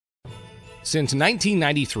Since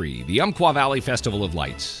 1993, the Umpqua Valley Festival of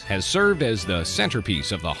Lights has served as the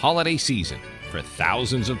centerpiece of the holiday season for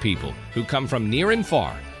thousands of people who come from near and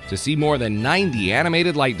far to see more than 90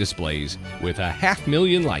 animated light displays with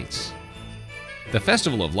 500,000 lights. The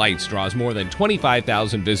Festival of Lights draws more than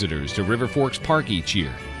 25,000 visitors to River Forks Park each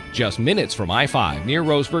year, just minutes from I-5 near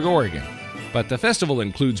Roseburg, Oregon. But the festival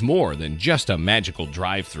includes more than just a magical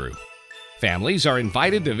drive-through. Families are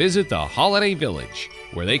invited to visit the Holiday Village,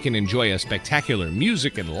 where they can enjoy a spectacular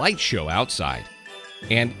music and light show outside.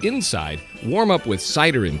 And inside, warm up with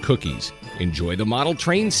cider and cookies, enjoy the model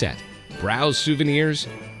train set, browse souvenirs,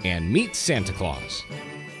 and meet Santa Claus.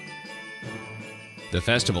 The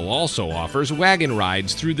festival also offers wagon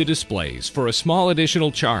rides through the displays for a small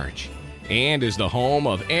additional charge, and is the home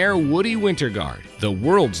of Air Woody Winterguard, the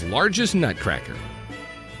world's largest nutcracker.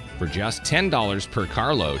 For just $10 per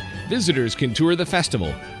carload, visitors can tour the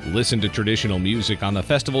festival, listen to traditional music on the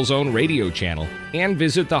festival's own radio channel, and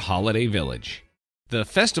visit the Holiday Village. The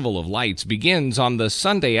Festival of Lights begins on the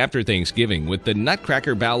Sunday after Thanksgiving with the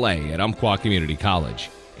Nutcracker Ballet at Umpqua Community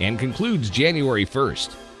College and concludes January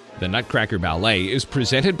 1st. The Nutcracker Ballet is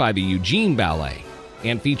presented by the Eugene Ballet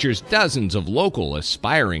and features dozens of local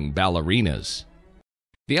aspiring ballerinas.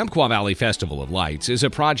 The Umpqua Valley Festival of Lights is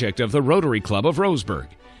a project of the Rotary Club of Roseburg,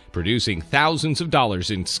 producing thousands of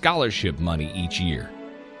dollars in scholarship money each year.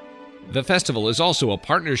 The festival is also a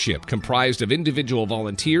partnership comprised of individual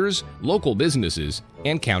volunteers, local businesses,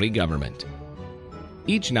 and county government.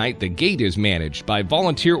 Each night, the gate is managed by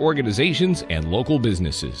volunteer organizations and local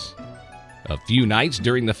businesses. A few nights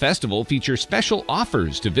during the festival feature special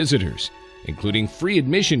offers to visitors, including free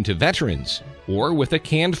admission to veterans or with a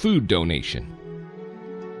canned food donation.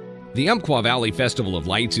 The Umpqua Valley Festival of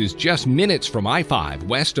Lights is just minutes from I-5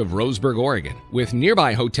 west of Roseburg, Oregon. With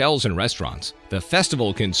nearby hotels and restaurants, the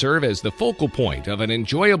festival can serve as the focal point of an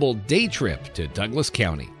enjoyable day trip to Douglas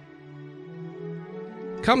County.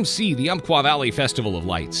 Come see the Umpqua Valley Festival of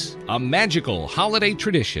Lights, a magical holiday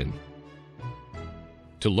tradition.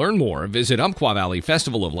 To learn more, visit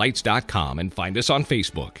UmpquaValleyFestivalofLights.com and find us on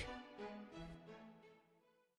Facebook.